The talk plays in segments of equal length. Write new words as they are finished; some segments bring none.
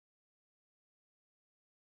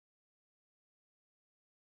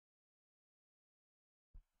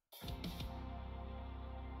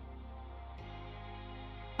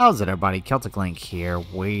How's it, everybody? Celtic Link here.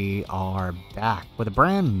 We are back with a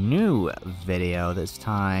brand new video. This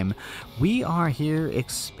time we are here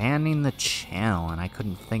expanding the channel, and I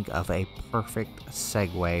couldn't think of a perfect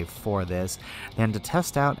segue for this than to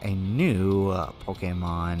test out a new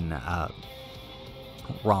Pokemon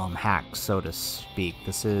ROM hack, so to speak.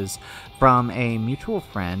 This is from a mutual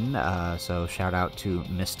friend, so shout out to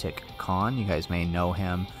Mystic Con. You guys may know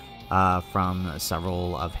him from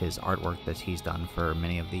several of his artwork that he's done for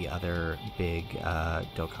many of the other big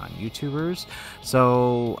Dokkan YouTubers.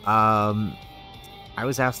 So I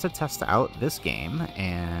was asked to test out this game,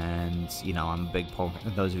 and I'm a big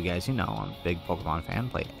those of you guys who know, I'm a big Pokemon fan.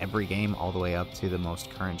 Played every game all the way up to the most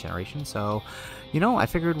current generation. So I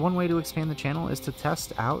figured one way to expand the channel is to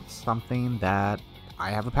test out something that I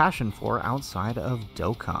have a passion for outside of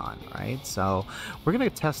Dokkan, right? So we're going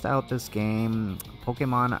to test out this game,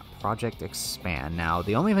 Pokemon Project Expand. Now,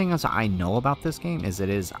 the only thing that I know about this game is it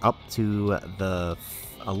is up to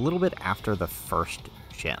a little bit after the first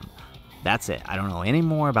gym. That's it. I don't know any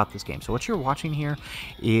more about this game. So what you're watching here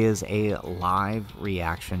is a live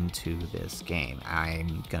reaction to this game.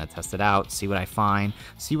 I'm going to test it out, see what I find,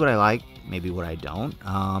 see what I like, maybe what I don't,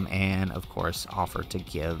 and of course offer to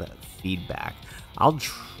give feedback. I'll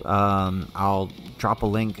drop a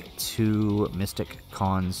link to Mystic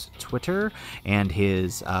Con's Twitter and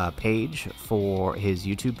his page for his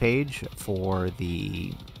YouTube page for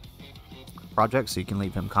the project, so you can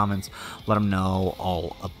leave him comments, let him know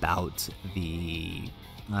all about the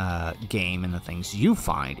game and the things you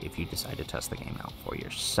find if you decide to test the game out for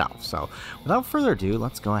yourself. So without further ado,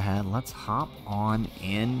 let's go ahead, let's hop on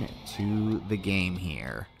into the game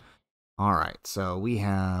here. Alright, so we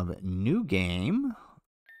have new game.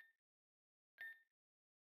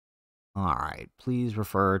 Alright, please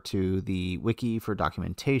refer to the wiki for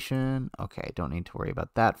documentation. Okay, don't need to worry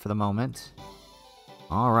about that for the moment.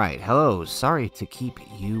 Alright, hello, sorry to keep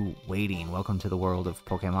you waiting. Welcome to the world of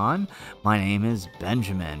Pokemon. My name is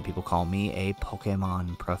Benjamin. People call me a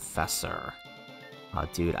Pokemon professor. Oh,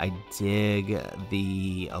 dude, I dig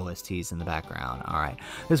the OSTs in the background. Alright,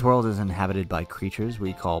 this world is inhabited by creatures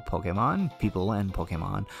we call Pokemon. People and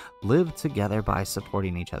Pokemon live together by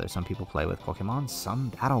supporting each other. Some people play with Pokemon, some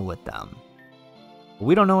battle with them.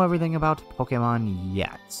 We don't know everything about Pokemon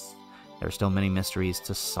yet. There are still many mysteries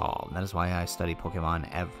to solve. That is why I study Pokemon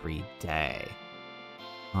every day.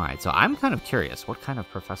 Alright, so I'm kind of curious. What kind of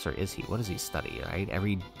professor is he? What does he study, right?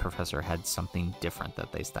 Every professor had something different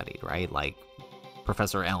that they studied, right? Like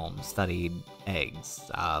Professor Elm studied eggs.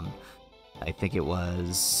 I think it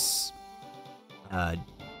was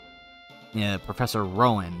Professor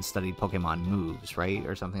Rowan studied Pokemon moves, right?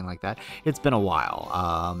 Or something like that. It's been a while,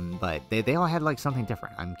 but they all had like something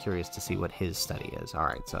different. I'm curious to see what his study is.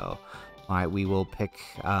 Alright, so we will pick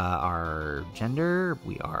our gender.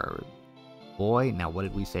 We are boy. Now, what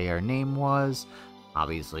did we say our name was?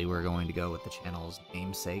 Obviously, we're going to go with the channel's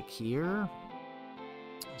namesake here.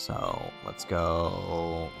 So let's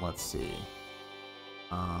go. Let's see.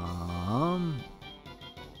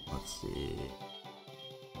 Let's see.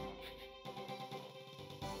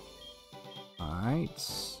 All right.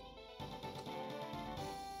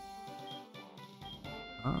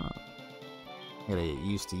 Gotta get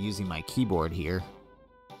used to using my keyboard here.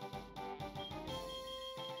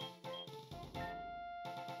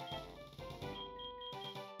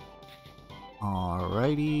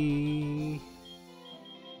 Alrighty.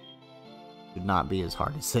 Should not be as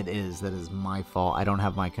hard as it is. That is my fault. I don't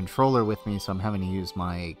have my controller with me, so I'm having to use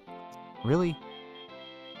my... Really?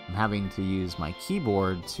 I'm having to use my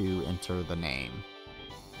keyboard to enter the name.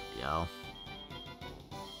 There we go.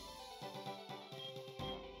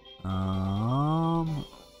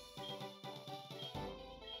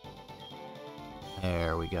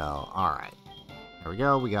 There we go. Alright. There we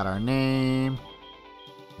go. We got our name.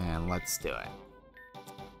 And let's do it.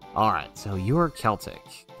 Alright, so you're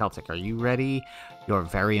Celtic. Celtic, are you ready? Your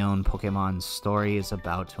very own Pokemon story is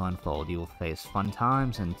about to unfold. You will face fun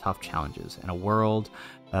times and tough challenges, and a world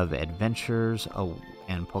of adventures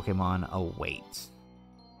and Pokemon await.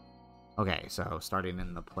 Okay, so starting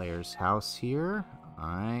in the player's house here.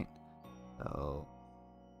 Alright, so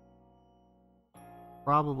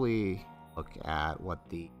probably look at what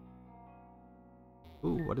the...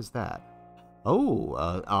 Ooh, what is that? Oh,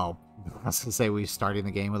 I was gonna say we're starting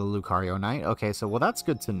the game with a Lucario Knight. Okay, so well, that's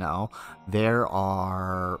good to know. There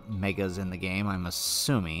are Megas in the game, I'm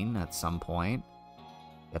assuming, at some point.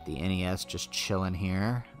 Got the NES just chilling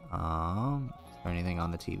here. Is there anything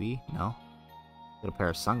on the TV? No. Got a pair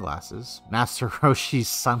of sunglasses. Master Roshi's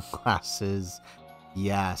sunglasses.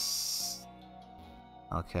 Yes.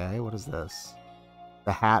 Okay, what is this?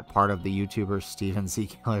 The hat, part of the YouTuber Steven C.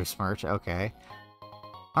 Killer's merch. Okay.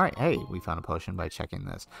 Alright, hey, we found a potion by checking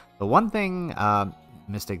this. The one thing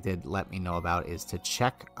Mystic did let me know about is to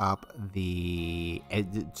check up the...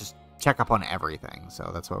 just check up on everything. So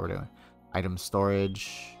that's what we're doing. Item storage.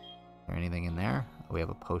 Is there anything in there? Oh, we have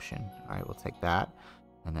a potion. Alright, we'll take that.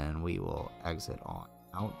 And then we will exit on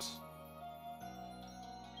out.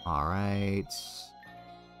 Alright.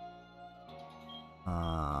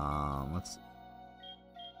 Let's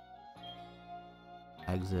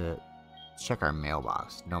exit. Let's check our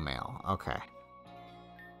mailbox. No mail. Okay.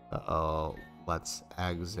 Uh-oh. Let's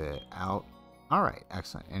exit out. Alright,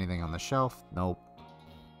 excellent. Anything on the shelf? Nope.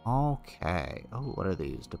 Okay. Oh, what are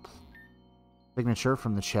these? Signature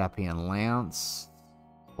from the champion Lance.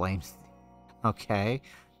 Blames. Okay.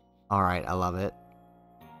 Alright, I love it.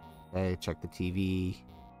 Okay, check the TV.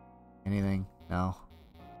 Anything? No?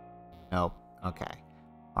 Nope. Okay.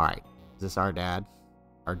 Alright. Is this our dad?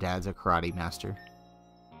 Our dad's a karate master.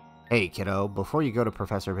 Hey, kiddo. Before you go to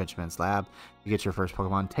Professor Pitchman's lab, you get your first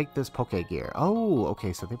Pokemon, take this Poke Gear. Oh,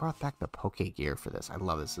 okay. So they brought back the Poke Gear for this. I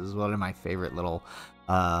love this. This is one of my favorite little...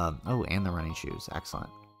 oh, and the running shoes. Excellent.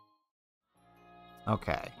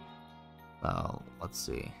 Okay. So, let's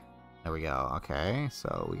see. There we go. Okay.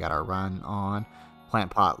 So we got our run on. Plant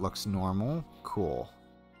pot looks normal. Cool.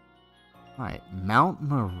 Alright. Mount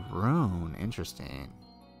Maroon. Interesting.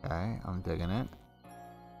 Okay. I'm digging it.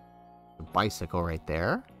 The bicycle right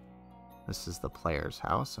there. This is the player's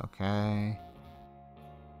house, okay.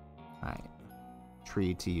 Alright.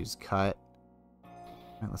 Tree to use cut.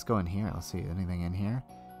 Alright, let's go in here. Let's see, anything in here?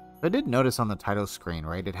 I did notice on the title screen,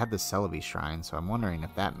 right? It had the Celebi Shrine, so I'm wondering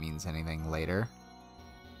if that means anything later.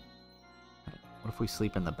 Right, what if we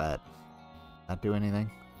sleep in the bed? Does that do anything?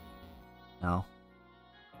 No?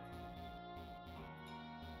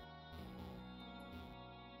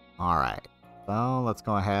 Alright. So, let's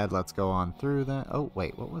go ahead. Let's go on through that. Oh,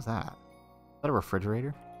 wait, what was that? Is that a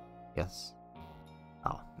refrigerator? Yes.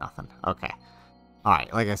 Oh, nothing. Okay.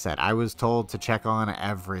 Alright, like I said, I was told to check on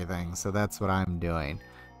everything, so that's what I'm doing.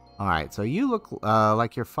 Alright, so you look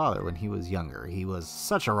like your father when he was younger. He was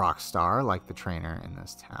such a rock star, like the trainer in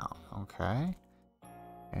this town. Okay.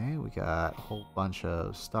 Okay, we got a whole bunch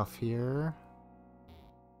of stuff here.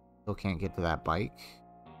 Still can't get to that bike.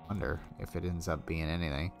 Wonder if it ends up being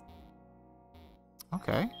anything.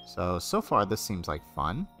 Okay, so far this seems like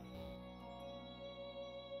fun.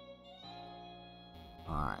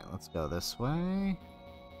 Alright, let's go this way.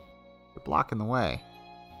 You're blocking the way.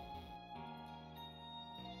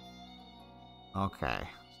 Okay,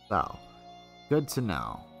 so, good to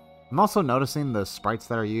know. I'm also noticing the sprites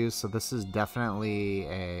that are used, so this is definitely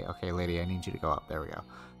a... Okay, lady, I need you to go up. There we go.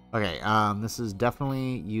 Okay, this is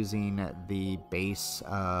definitely using the base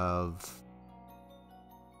of...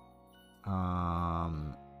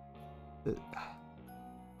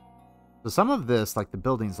 So some of this, like the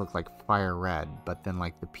buildings look like fire red, but then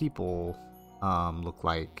like the people look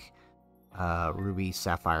like ruby,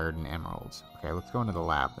 sapphire, and emeralds. Okay, let's go into the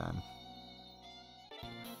lab then.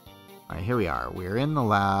 Alright, here we are. We're in the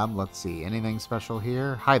lab. Let's see. Anything special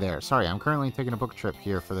here? Hi there. Sorry, I'm currently taking a book trip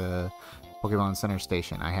here for the Pokemon Center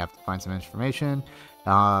Station. I have to find some information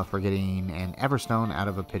for getting an Everstone out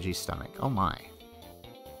of a Pidgey's stomach. Oh my.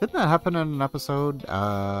 Didn't that happen in an episode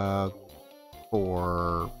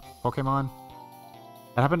for Pokemon?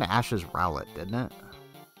 That happened to Ash's Rowlet, didn't it?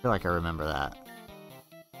 I feel like I remember that.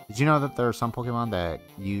 Did you know that there are some Pokemon that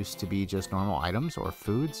used to be just normal items or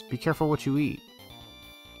foods? Be careful what you eat.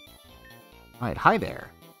 Alright, hi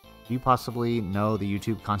there. Do you possibly know the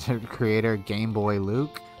YouTube content creator Game Boy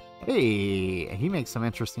Luke? Hey, he makes some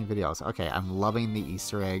interesting videos. Okay, I'm loving the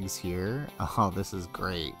Easter eggs here. Oh, this is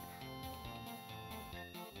great.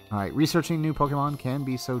 Alright, researching new Pokemon can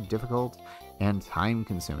be so difficult and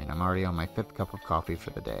time-consuming. I'm already on my 5th cup of coffee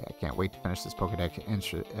for the day. I can't wait to finish this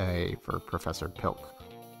Pokédex for Professor Pilk.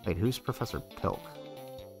 Wait, who's Professor Pilk?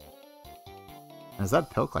 Is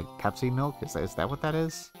that Pilk like Pepsi milk? Is that what that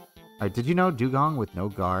is? Alright, did you know Dugong with no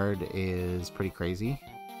guard is pretty crazy?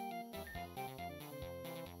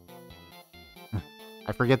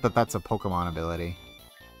 I forget that that's a Pokemon ability.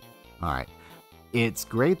 Alright. It's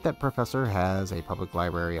great that Professor has a public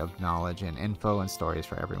library of knowledge and info and stories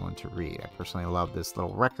for everyone to read. I personally love this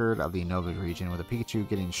little record of the Nova region with a Pikachu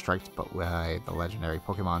getting striked by the legendary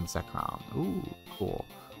Pokemon Zekrom. Ooh, cool.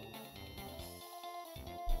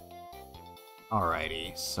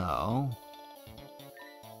 Alrighty, so...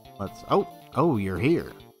 let's... Oh, you're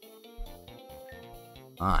here.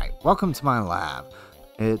 Alright, welcome to my lab.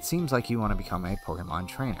 It seems like you want to become a Pokemon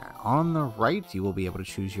trainer. On the right, you will be able to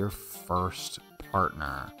choose your first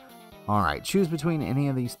partner. Alright, choose between any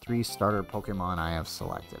of these 3 starter Pokemon I have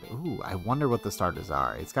selected. Ooh, I wonder what the starters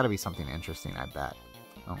are. It's gotta be something interesting, I bet.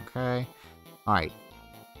 Okay. Alright.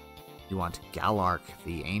 You want Galark,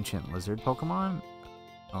 the ancient lizard Pokemon?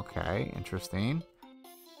 Okay, interesting.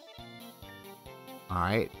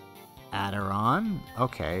 Alright. Aderon.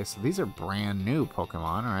 Okay, so these are brand new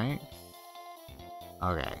Pokemon, right?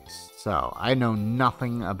 Okay, so I know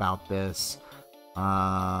nothing about this.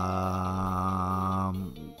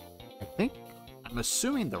 I'm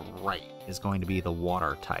assuming the right is going to be the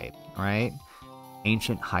water type, right?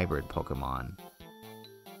 Ancient hybrid Pokemon.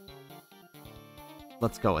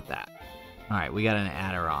 Let's go with that. Alright, we got an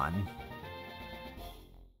Aderon.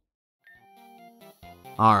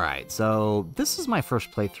 Alright, so this is my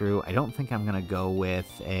first playthrough. I don't think I'm going to go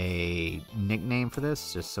with a nickname for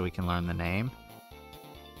this, just so we can learn the name.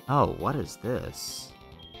 Oh, what is this?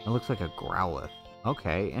 It looks like a Growlithe.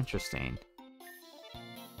 Okay, interesting.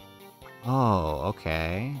 Oh,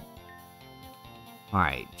 okay.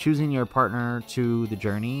 Alright, choosing your partner to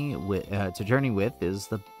journey with is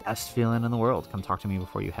the best feeling in the world. Come talk to me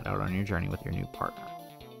before you head out on your journey with your new partner.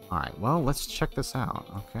 Alright, well, let's check this out,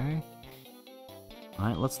 okay?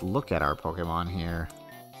 Alright, let's look at our Pokemon here.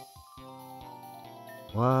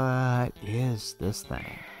 What is this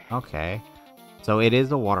thing? Okay. So it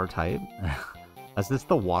is a water type. Is this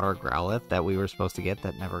the water Growlithe that we were supposed to get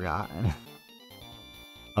that never got?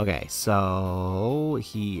 Okay, so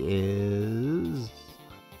he is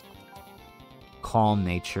calm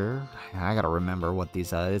nature. I gotta remember what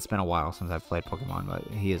these it's been a while since I've played Pokemon, but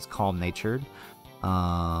he is calm natured.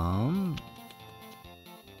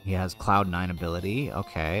 He has Cloud 9 ability.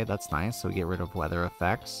 Okay, that's nice. So we get rid of weather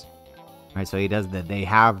effects. Alright, so he does that. They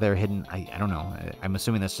have their hidden. I don't know. I'm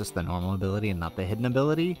assuming that's just the normal ability and not the hidden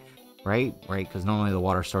ability, right? Right, because normally the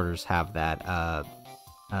water starters have that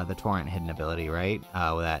the torrent hidden ability, right?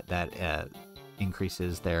 That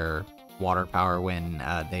increases their water power when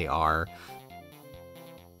they are.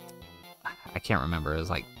 I can't remember. It was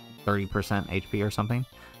like 30% HP or something.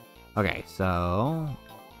 Okay, so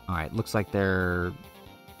all right, looks like they're.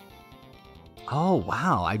 Oh,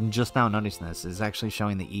 wow. I'm just now noticing this. It's actually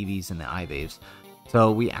showing the EVs and the IVs. So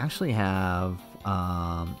we actually have...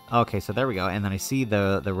 okay, so there we go. And then I see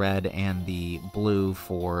the red and the blue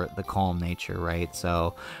for the calm nature, right?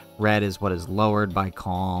 So red is what is lowered by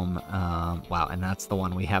calm. Wow, and that's the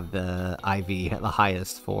one we have the IV at the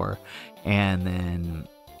highest for. And then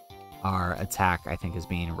our attack, I think, is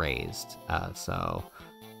being raised. So,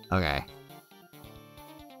 okay.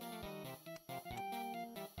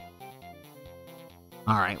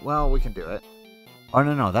 Alright, well, we can do it. Oh,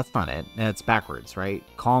 no, that's not it. It's backwards, right?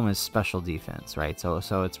 Calm is special defense, right? So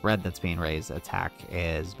it's red that's being raised, attack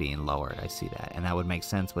is being lowered. I see that. And that would make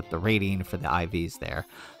sense with the rating for the IVs there.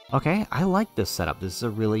 Okay, I like this setup. This is a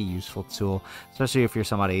really useful tool, especially if you're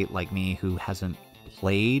somebody like me who hasn't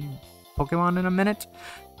played Pokemon in a minute,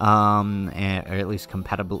 or at least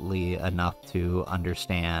compatibly enough to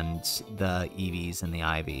understand the EVs and the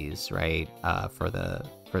IVs, right? For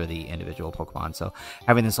the individual Pokemon. So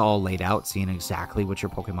having this all laid out, seeing exactly what your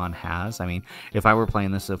Pokemon has. I mean, if I were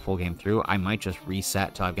playing this a full game through, I might just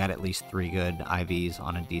reset till I've got at least 3 good IVs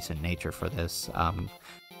on a decent nature for this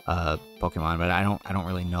Pokemon, but I don't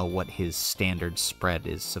really know what his standard spread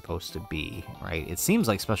is supposed to be, right? It seems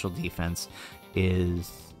like special defense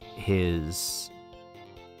is his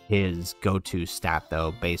go-to stat,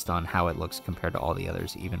 though, based on how it looks compared to all the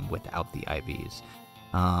others, even without the IVs.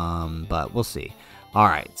 But we'll see.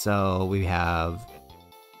 Alright, so we have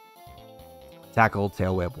Tackle,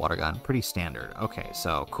 Tail Whip, Water Gun. Pretty standard. Okay,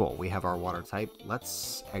 so cool. We have our water type.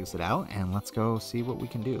 Let's exit out and let's go see what we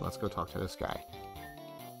can do. Let's go talk to this guy.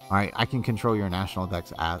 Alright, I can control your National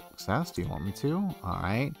Dex access. Do you want me to?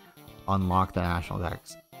 Alright. Unlock the National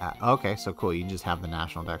Dex. Okay, so cool. You just have the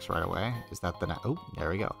National Dex right away. Is that the... Oh,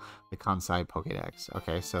 there we go. The Kansai Pokédex.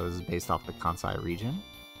 Okay, so this is based off the Kansai region.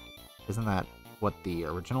 Isn't that what the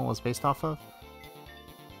original was based off of?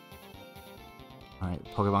 Alright,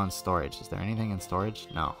 Pokemon storage. Is there anything in storage?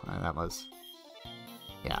 No, that was...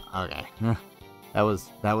 Yeah, okay. that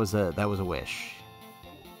was a wish.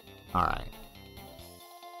 Alright.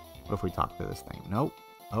 What if we talk to this thing? Nope.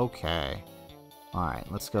 Okay. Alright,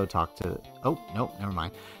 let's go talk to... Oh, nope, never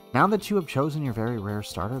mind. Now that you have chosen your very rare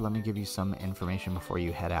starter, let me give you some information before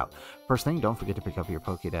you head out. First thing, don't forget to pick up your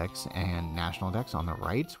Pokédex and National Dex on the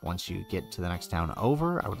right. Once you get to the next town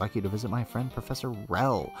over, I would like you to visit my friend Professor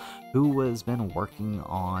Rel, who has been working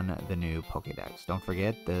on the new Pokédex. Don't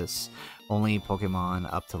forget, this only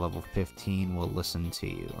Pokemon up to level 15 will listen to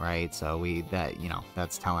you, right? So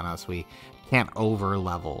that's telling us we can't over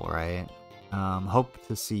level, right? Hope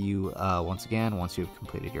to see you once again once you've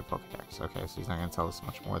completed your Pokedex. Okay, so he's not going to tell us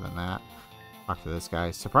much more than that. Talk to this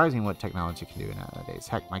guy. Surprising what technology can do nowadays.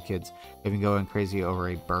 Heck, my kids have been going crazy over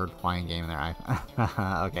a bird flying game in their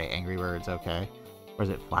iPhone. Okay, Angry Birds, okay. Or is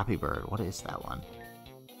it Flappy Bird? What is that one?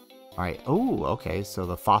 Alright, oh, okay, so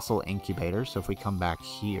the fossil incubator. So if we come back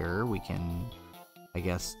here, we can, I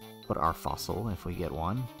guess, put our fossil if we get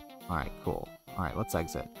one. Alright, cool. Alright, let's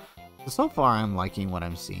exit. So far, I'm liking what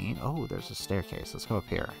I'm seeing. Oh, there's a staircase. Let's go up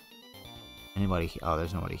here. Anybody? Oh,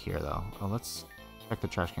 there's nobody here, though. Oh, let's check the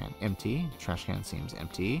trash can. Empty. Trash can seems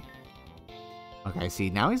empty. Okay, see,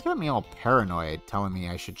 now he's got me all paranoid, telling me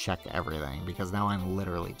I should check everything, because now I'm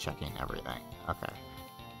literally checking everything. Okay.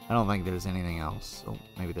 I don't think there's anything else. Oh,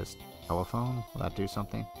 maybe this telephone? Will that do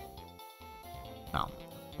something? No.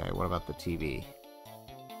 Okay, what about the TV?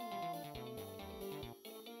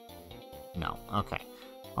 No. Okay.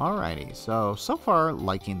 Alrighty, so far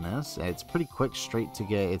liking this. It's pretty quick, straight to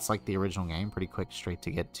get. It's like the original game, pretty quick, straight to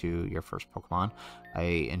get to your first Pokemon. I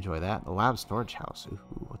enjoy that. The lab storage house. Ooh,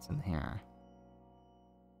 what's in here?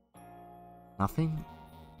 Nothing?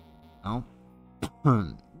 No.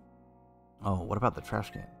 Oh, what about the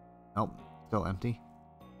trash can? Nope, still empty.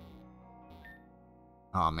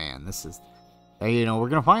 Oh man, this is. You know, we're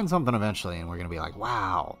gonna find something eventually, and we're gonna be like,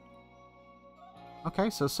 wow.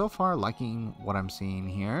 Okay, so far liking what I'm seeing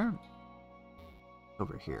here.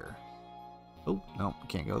 Over here. Oh, nope,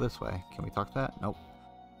 can't go this way. Can we talk to that? Nope.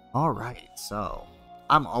 Alright, so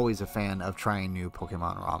I'm always a fan of trying new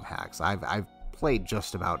Pokemon ROM hacks. I've played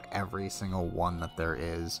just about every single one that there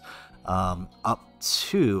is. Up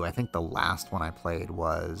to, I think the last one I played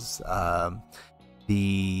was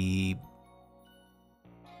the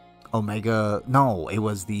Omega. No, it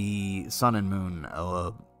was the Sun and Moon.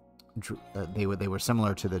 They were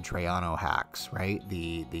similar to the Drayano hacks, right?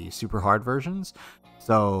 The super hard versions.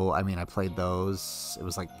 So I mean, I played those. It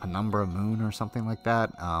was like Penumbra Moon or something like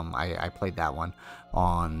that. I played that one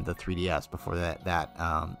on the 3DS before that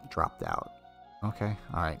dropped out. Okay,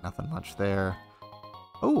 all right, nothing much there.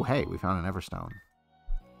 Oh, hey, we found an Everstone.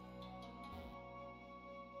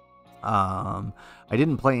 I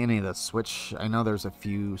didn't play any of the Switch. I know there's a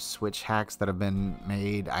few Switch hacks that have been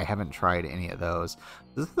made. I haven't tried any of those.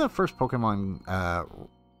 This is the first Pokemon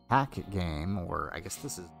hack game, or I guess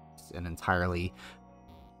this is an entirely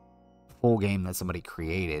full game that somebody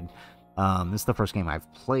created. This is the first game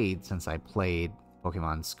I've played since I played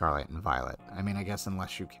Pokemon Scarlet and Violet. I mean, I guess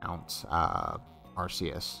unless you count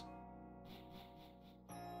Arceus.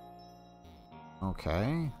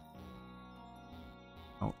 Okay.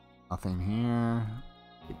 Oh, nothing here.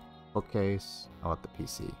 Bookcase. Oh, at the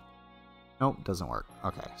PC. Nope, doesn't work.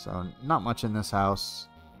 Okay, so not much in this house.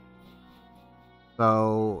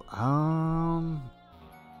 So,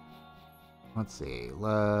 let's see.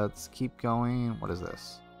 Let's keep going. What is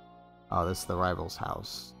this? Oh, this is the rival's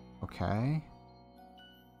house. Okay.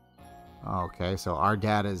 Okay, so our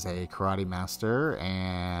dad is a karate master,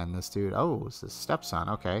 and this dude, oh, it's his stepson.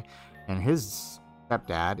 Okay. And his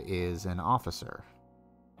stepdad is an officer.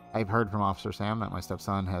 I've heard from Officer Sam that my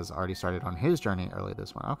stepson has already started on his journey early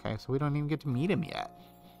this one. Okay, so we don't even get to meet him yet.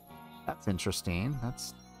 That's interesting. That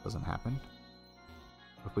doesn't happen.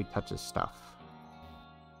 What if we touch his stuff?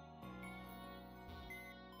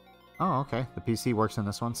 Oh, okay. The PC works in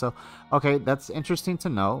this one. So, okay, that's interesting to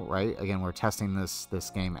know, right? Again, we're testing this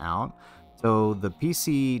game out. So the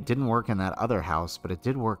PC didn't work in that other house, but it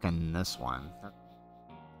did work in this one.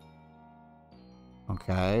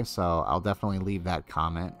 Okay, so I'll definitely leave that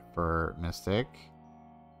comment for Mystic.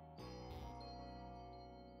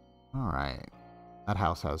 Alright. That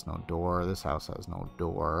house has no door. This house has no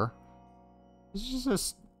door. This is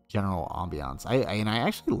just general ambiance. And I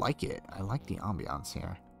actually like it. I like the ambiance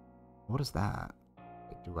here. What is that?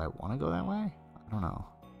 Do I want to go that way? I don't know.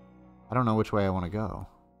 I don't know which way I want to go.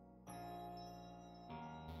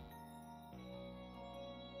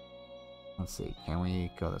 Let's see. Can we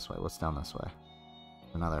go this way? What's down this way?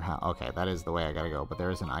 Another house. Okay, that is the way I gotta go, but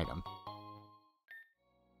there is an item.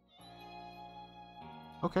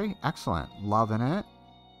 Okay, excellent. Loving it.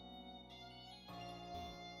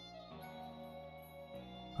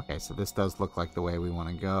 Okay, so this does look like the way we want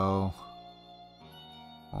to go.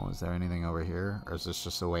 Oh, is there anything over here? Or is this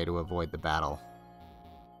just a way to avoid the battle?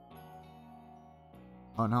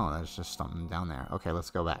 Oh no, there's just something down there. Okay, let's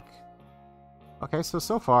go back. Okay,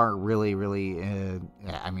 so far, really,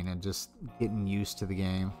 yeah, I mean, just getting used to the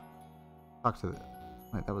game. Talk to the...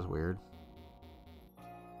 Wait, that was weird.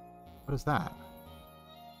 What is that?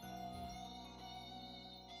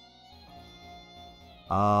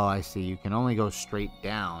 Oh, I see. You can only go straight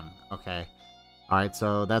down. Okay. Alright,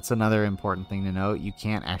 so that's another important thing to note. You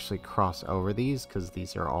can't actually cross over these because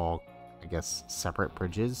these are all, I guess, separate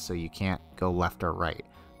bridges, so you can't go left or right.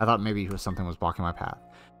 I thought maybe something was blocking my path.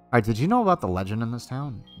 Alright, did you know about the legend in this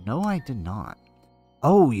town? No, I did not.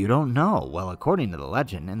 Oh, you don't know? Well, according to the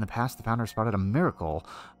legend, in the past the founder spotted a miracle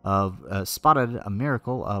of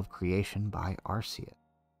creation by Arceus.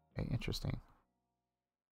 Okay, interesting.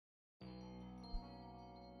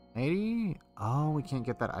 Maybe? Oh, we can't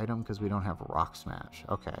get that item because we don't have Rock Smash.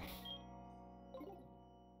 Okay.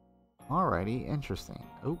 Alrighty, interesting.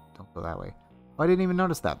 Oh, don't go that way. Oh, I didn't even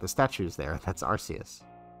notice that. The statue's there. That's Arceus.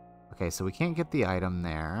 Okay, so we can't get the item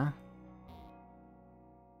there.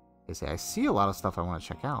 Okay, see, I see a lot of stuff I want to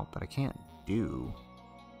check out, but I can't do.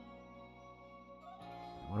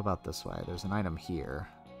 What about this way? There's an item here.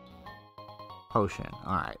 Potion.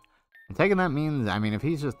 Alright. I'm taking that means, I mean, if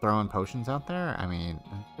he's just throwing potions out there, I mean,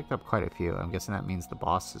 I picked up quite a few. I'm guessing that means the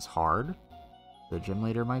boss is hard. The gym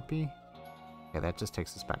leader might be. Okay, that just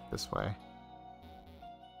takes us back this way.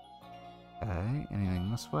 Okay,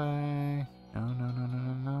 anything this way? No, no, no, no,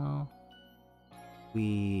 no, no.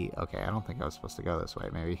 Okay, I don't think I was supposed to go this way,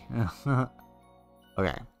 maybe.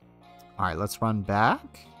 Okay. Alright, let's run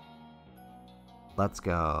back. Let's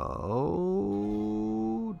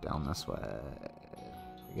go down this way. There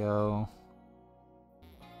we go.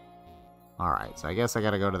 Alright, so I guess I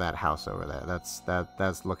gotta go to that house over there.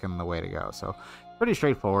 That's looking the way to go. So, pretty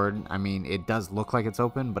straightforward. I mean, it does look like it's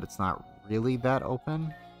open, but it's not really that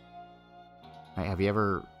open. Right, have you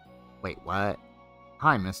ever... Wait, what?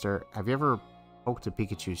 Hi, mister. Have you ever poked a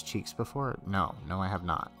Pikachu's cheeks before? No, I have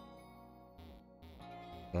not.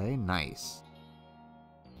 Okay, nice.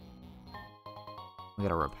 We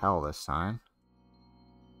gotta repel this time.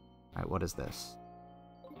 Alright, what is this?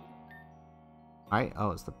 Alright, oh,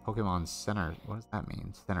 it's the Pokemon Center. What does that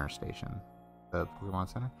mean? Center Station. The Pokemon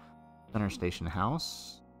Center? Center Station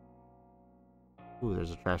House. Ooh, there's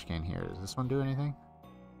a trash can here. Does this one do anything?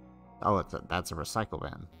 Oh, that's a recycle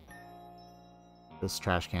bin. This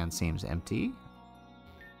trash can seems empty.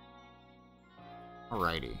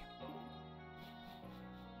 Alrighty.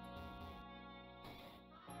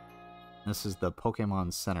 This is the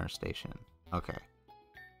Pokemon Center Station. Okay.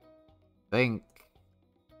 I think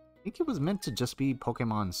it was meant to just be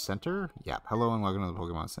Pokemon Center. Yep. Hello and welcome to the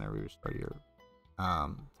Pokemon Center. We restore your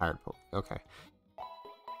tired Pokemon. Okay.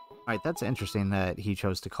 Alright, that's interesting that he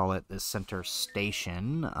chose to call it the Center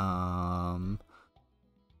Station.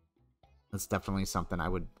 That's definitely something I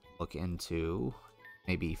would look into.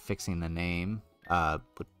 Maybe fixing the name.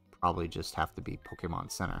 Would probably just have to be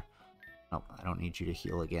Pokemon Center. Nope, I don't need you to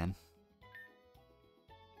heal again.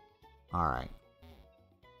 Alright.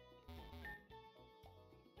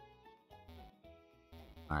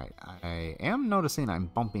 Alright, I am noticing I'm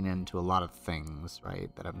bumping into a lot of things, right,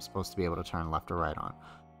 that I'm supposed to be able to turn left or right on.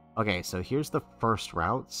 Okay, so here's the first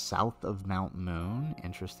route, south of Mount Moon.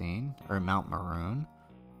 Interesting. Or Mount Maroon.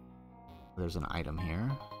 There's an item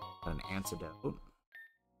here. An antidote.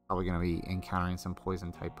 Probably going to be encountering some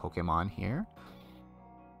poison-type Pokemon here.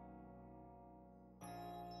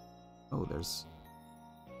 Oh, there's...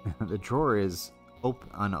 the drawer is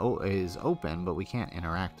open, but we can't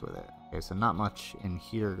interact with it. Okay, so not much in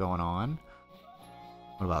here going on.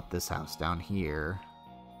 What about this house down here?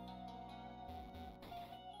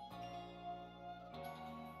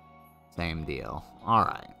 Same deal.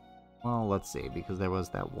 Alright. Well, let's see, because there was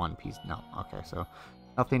that one piece. No, okay, so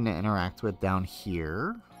nothing to interact with down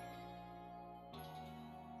here.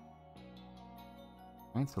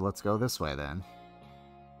 Alright, so let's go this way then.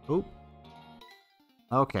 Oop.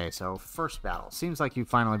 Okay, so first battle. Seems like you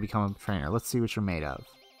finally become a trainer. Let's see what you're made of.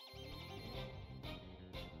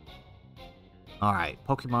 Alright,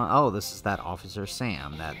 Pokemon. Oh, this is that Officer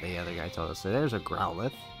Sam that the other guy told us. So there's a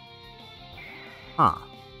Growlithe. Huh.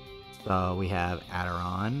 So we have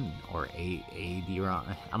Aderon, or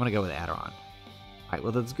Aderon. I'm going to go with Aderon. Alright,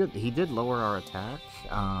 well that's good. He did lower our attack.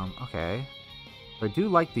 Okay. So I do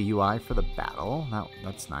like the UI for the battle.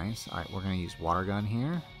 That's nice. Alright, we're going to use Water Gun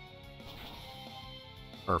here.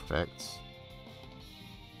 Perfect.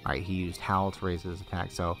 Alright, he used Howl to raise his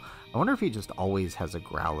attack. So I wonder if he just always has a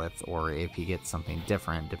Growlithe, or if he gets something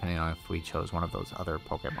different, depending on if we chose one of those other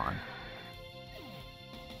Pokemon.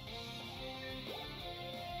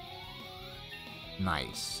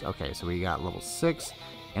 Nice. Okay, so we got level 6,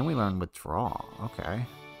 and we learned Withdraw. Okay.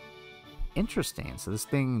 Interesting. So this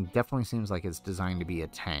thing definitely seems like it's designed to be a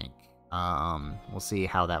tank. We'll see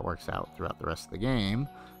how that works out throughout the rest of the game.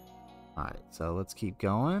 Alright, so let's keep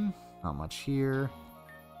going. Not much here.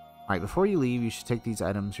 Alright, before you leave, you should take these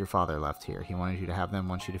items your father left here. He wanted you to have them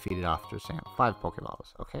once you defeated Officer Sam. 5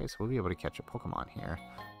 Pokeballs. Okay, so we'll be able to catch a Pokemon here.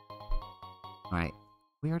 Alright.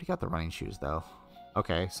 We already got the running shoes, though.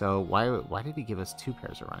 Okay, so why did he give us 2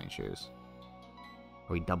 pairs of running shoes?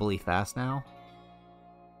 Are we doubly fast now?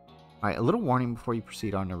 Alright, a little warning before you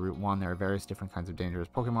proceed on to Route 1. There are various different kinds of dangerous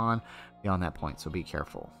Pokemon beyond that point, so be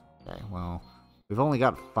careful. Okay, well, we've only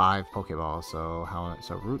got 5 Pokeballs, so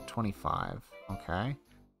Route 25. Okay.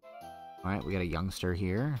 Alright, we got a youngster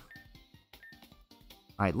here.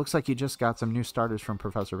 Alright, looks like you just got some new starters from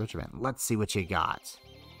Professor Richmond. Let's see what you got.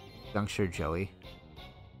 Youngster Joey.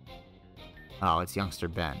 Oh, it's youngster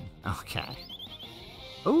Ben. Okay.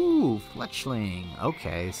 Ooh, Fletchling.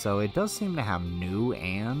 Okay, so it does seem to have new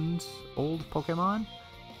and old Pokemon.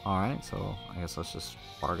 Alright, so I guess let's just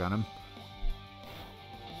water gun him.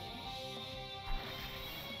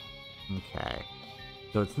 Okay.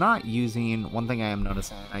 So it's not using... One thing I am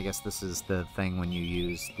noticing, I guess this is the thing when you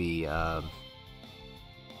use the...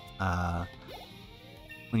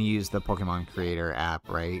 when you use the Pokemon Creator app,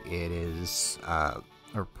 right? It is...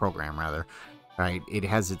 or program, rather. Right? It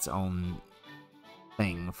has its own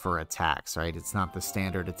thing for attacks, right? It's not the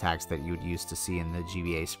standard attacks that you would used to see in the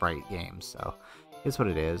GBA Sprite games, so it's what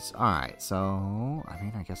it is. Alright, so I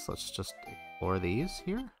mean, I guess let's just explore these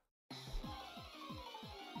here.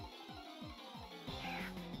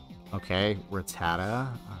 Okay,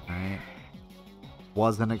 Rattata. Alright.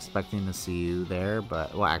 Wasn't expecting to see you there,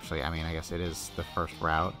 but well, actually, I mean, I guess it is the first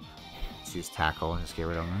route. Let's use Tackle and just get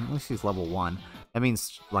rid of him. At least he's level 1. That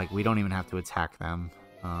means, like, we don't even have to attack them.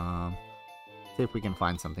 See if we can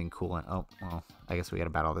find something cool. Oh, well, I guess we gotta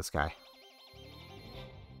battle this guy.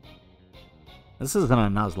 This isn't a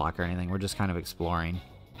Nuzlocke or anything. We're just kind of exploring.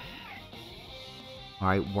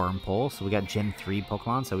 Alright, Wurmple. So we got Gen 3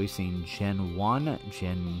 Pokemon. So we've seen Gen 1,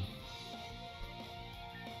 Gen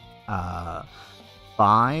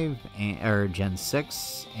 5, or Gen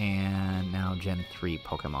 6, and now Gen 3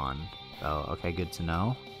 Pokemon. So, okay, good to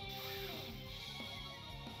know.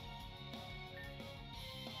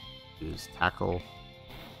 Use Tackle.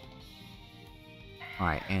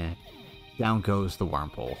 Alright, and down goes the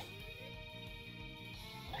Wurmple.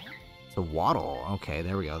 It's a Waddle. Okay,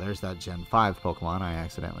 there we go. There's that Gen 5 Pokemon I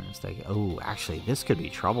accidentally mistaken. Oh, actually, this could be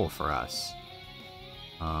trouble for us.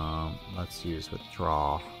 Let's use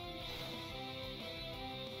Withdraw.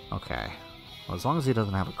 Okay. Well, as long as he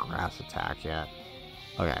doesn't have a grass attack yet.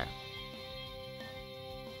 Okay.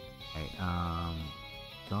 Okay,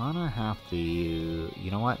 gonna have to use... You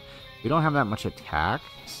know what? We don't have that much attack,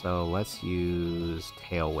 so let's use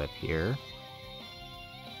Tail Whip here.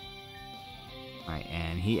 Alright,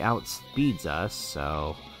 and he outspeeds us,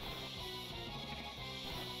 so...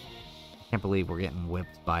 I can't believe we're getting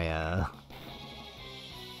whipped by a...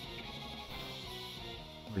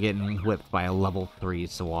 We're getting whipped by a level 3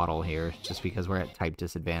 Sewaddle here, just because we're at type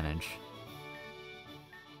disadvantage.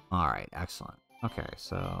 Alright, excellent. Okay,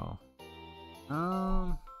 so...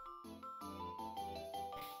 Let's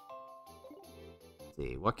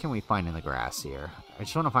see, what can we find in the grass here? I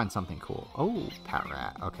just want to find something cool. Oh,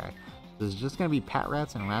 Patrat, okay. Is it just going to be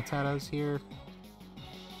Patrats and Rattatas here?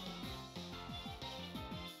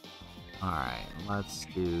 Alright, let's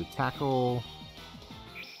do Tackle.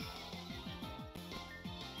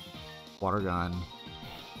 Water Gun.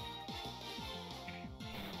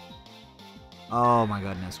 Oh my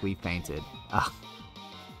goodness, we fainted. Ah.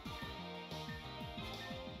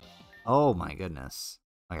 Oh my goodness.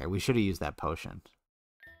 Okay, we should have used that potion.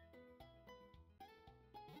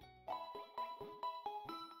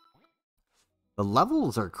 The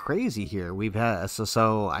levels are crazy here. We've had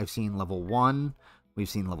so I've seen level 1, we've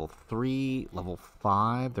seen level 3, level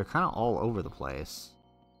 5. They're kind of all over the place.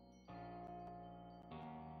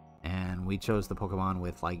 And we chose the Pokemon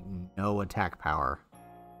with like no attack power.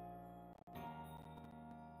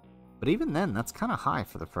 But even then, that's kind of high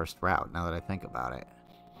for the first route, now that I think about it.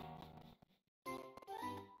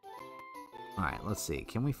 Alright, let's see.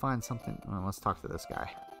 Can we find something? Well, let's talk to this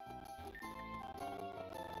guy.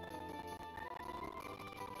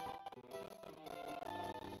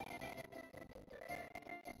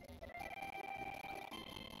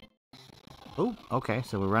 Oh, okay,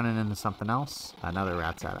 so we're running into something else. Another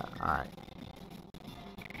Rattata. Alright.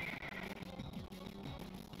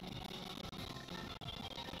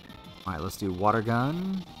 Alright, let's do Water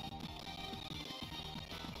Gun.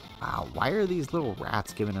 Wow, why are these little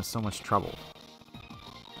rats giving us so much trouble?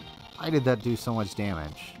 Why did that do so much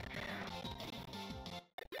damage?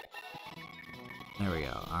 There we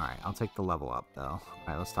go. Alright, I'll take the level up, though.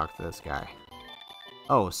 Alright, let's talk to this guy.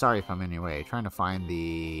 Oh, sorry if I'm in your way. Trying to find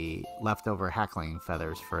the leftover hackling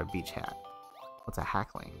feathers for a beach hat. What's a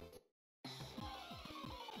hackling?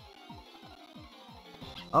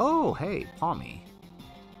 Oh, hey, Palmy.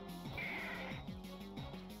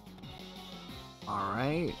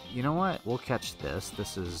 Alright, you know what? We'll catch this.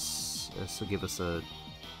 This will give us a...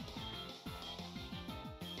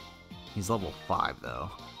 He's level 5,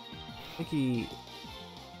 though. I think he...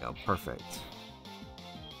 Oh, perfect.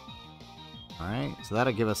 Alright, so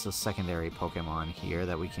that'll give us a secondary Pokemon here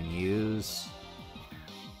that we can use.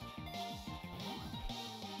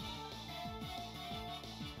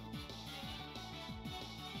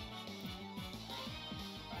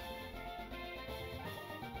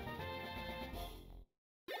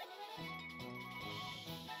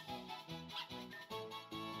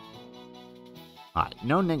 Alright,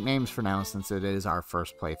 no nicknames for now since it is our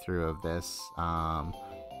first playthrough of this.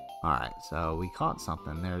 Alright, so we caught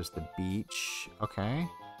something. There's the beach. Okay.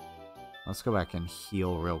 Let's go back and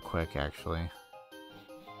heal real quick, actually.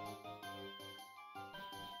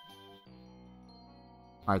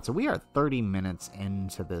 Alright, so we are 30 minutes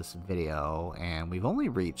into this video, and we've only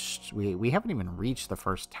reached... We haven't even reached the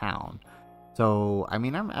first town. So, I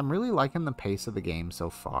mean, I'm really liking the pace of the game so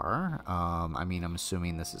far. I mean, I'm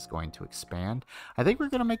assuming this is going to expand. I think we're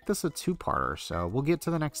going to make this a two-parter, so we'll get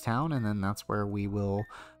to the next town, and then that's where we will,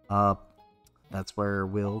 that's where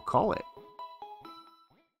we'll call it.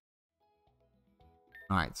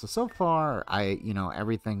 Alright, so far,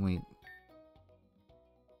 everything we've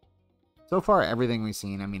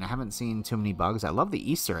seen, I mean, I haven't seen too many bugs. I love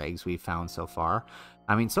the Easter eggs we've found so far.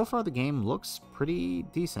 I mean, so far the game looks pretty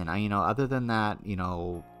decent. Other than that,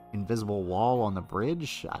 invisible wall on the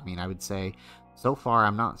bridge, I mean, I would say so far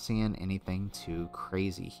I'm not seeing anything too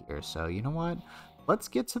crazy here. So, you know what? Let's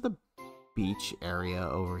get to the beach area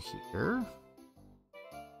over here.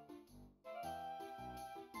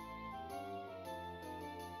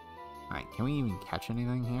 Alright, can we even catch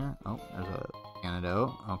anything here? Oh, there's a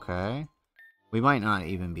antidote. Okay. We might not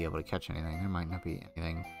even be able to catch anything. There might not be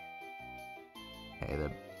anything. Okay,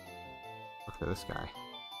 look at this guy.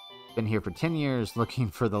 Been here for 10 years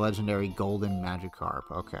looking for the legendary golden Magikarp.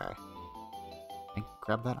 Okay. Can I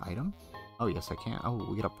grab that item? Oh, yes, I can. Oh,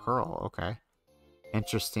 we get a pearl. Okay.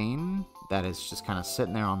 Interesting. That is just kind of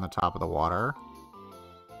sitting there on the top of the water.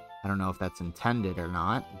 I don't know if that's intended or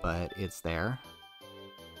not, but it's there.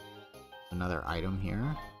 Another item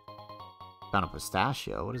here. Found a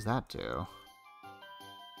pistachio. What does that do?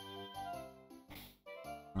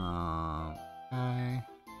 Okay.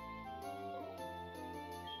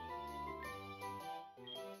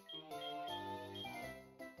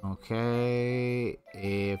 Okay.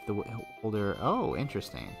 If the holder... Oh,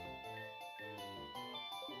 interesting.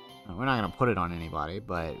 We're not going to put it on anybody,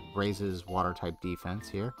 but raises water-type defense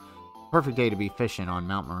here. Perfect day to be fishing on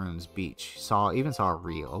Mount Maroon's beach. Even saw a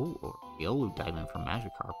reel. Oh, a reel diving from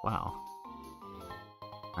Magikarp. Wow.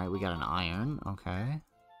 Alright, we got an iron. Okay.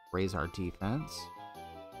 Raise our defense.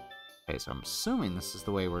 Okay, so I'm assuming this is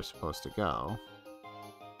the way we're supposed to go.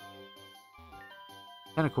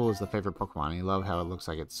 Tentacool is the favorite Pokemon. You love how it looks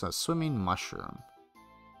like it's a swimming mushroom.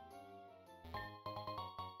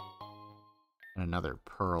 And another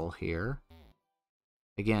pearl here.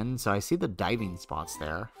 Again, so I see the diving spots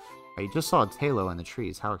there. I just saw a Tailo in the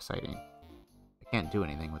trees. How exciting. I can't do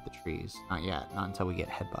anything with the trees. Not yet. Not until we get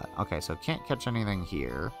Headbutt. Okay, so can't catch anything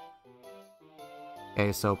here.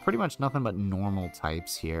 Okay, so pretty much nothing but normal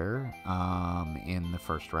types here in the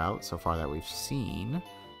first route so far that we've seen.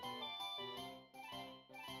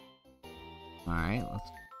 Alright, let's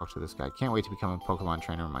talk to this guy. Can't wait to become a Pokemon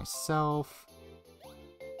trainer myself.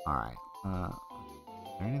 Alright, is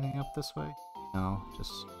there anything up this way? No,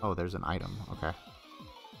 just... Oh, there's an item. Okay.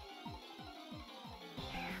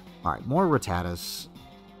 Alright, more Rattatas.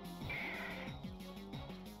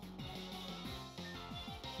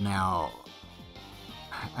 Now,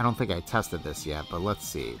 I don't think I tested this yet, but let's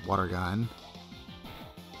see. Water gun.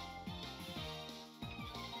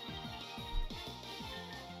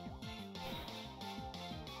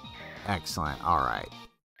 Excellent. Alright.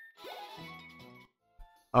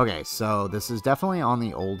 Okay, so this is definitely on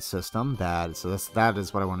the old system. That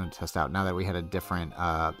is what I wanted to test out. Now that we had a different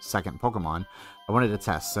second Pokemon, I wanted to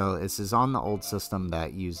test. So this is on the old system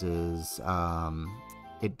that uses...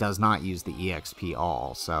 it does not use the EXP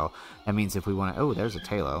all. So that means if we want to... Oh, there's a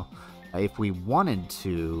Tailo. If we wanted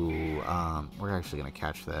to... we're actually going to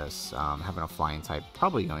catch this. Having a flying type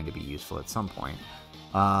probably going to be useful at some point.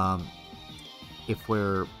 If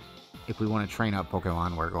we want to train up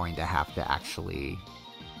Pokemon, we're going to have to actually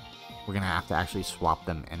swap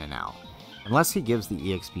them in and out. Unless he gives the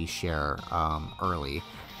EXP share early.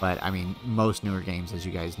 But, I mean, most newer games, as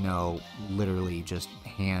you guys know, literally just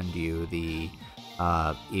hand you the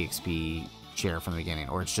EXP share from the beginning.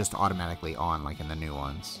 Or it's just automatically on, like in the new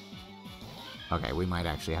ones. Okay, we might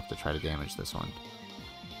actually have to try to damage this one.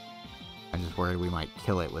 I'm just worried we might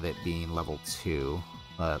kill it with it being level 2.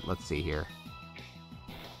 But let's see here.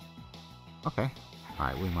 Okay.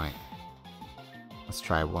 Alright, we might. Let's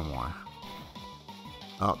try one more.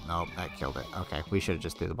 Oh, no, that killed it. Okay, we should have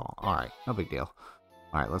just threw the ball. Alright, no big deal.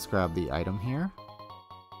 Alright, let's grab the item here.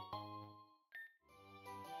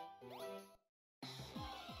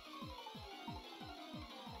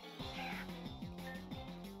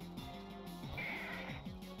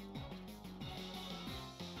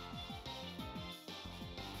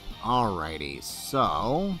 Alrighty,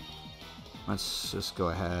 so let's just go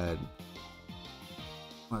ahead.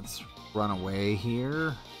 Let's run away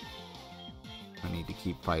here. I need to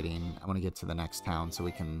keep fighting. I want to get to the next town so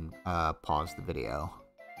we can pause the video.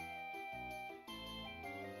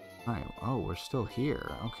 Alright, oh, we're still here.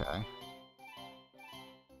 Okay.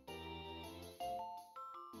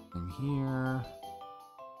 In here.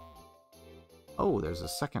 Oh, there's a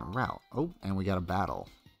second route. Oh, and we got a battle.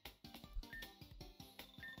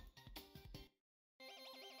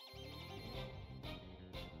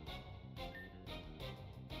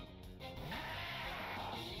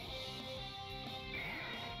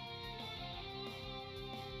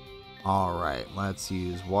 Alright, let's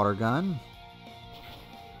use water gun.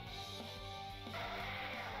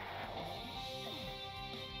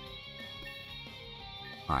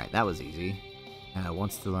 Alright, that was easy. And it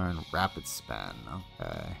wants to learn rapid spin.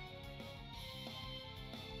 Okay.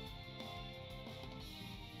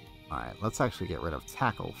 Alright, let's actually get rid of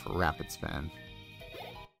tackle for rapid spin.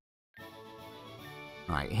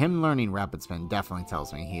 Alright, him learning rapid spin definitely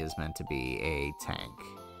tells me he is meant to be a tank.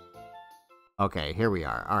 Okay, here we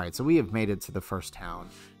are. Alright, so we have made it to the first town,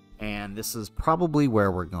 and this is probably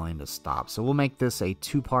where we're going to stop. So we'll make this a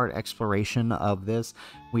 2-part exploration of this.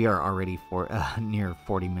 We are already near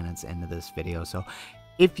 40 minutes into this video, so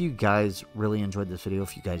if you guys really enjoyed this video,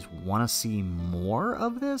 if you guys want to see more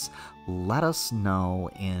of this, let us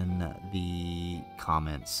know in the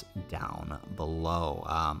comments down below.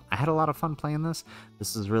 I had a lot of fun playing this.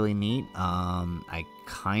 This is really neat. I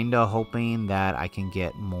kind of hoping that I can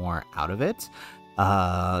get more out of it.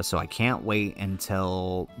 So I can't wait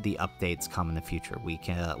until the updates come in the future. We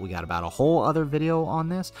got about a whole other video on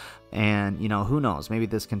this, and you know, who knows, maybe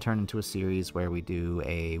this can turn into a series where we do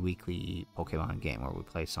a weekly Pokemon game where we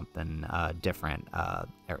play something different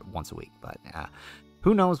once a week. But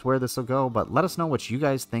who knows where this will go. But let us know what you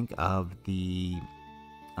guys think of the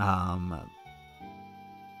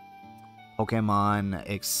Pokemon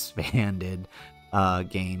expanded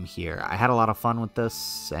game here. I had a lot of fun with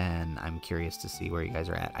this, and I'm curious to see where you guys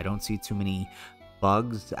are at. I don't see too many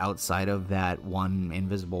bugs outside of that one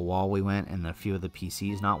invisible wall we went and a few of the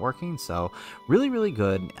PCs not working, so really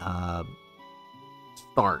good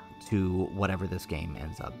start to whatever this game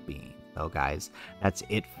ends up being. So guys, that's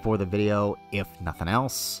it for the video. If nothing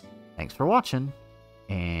else, thanks for watching,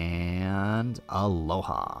 and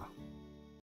aloha.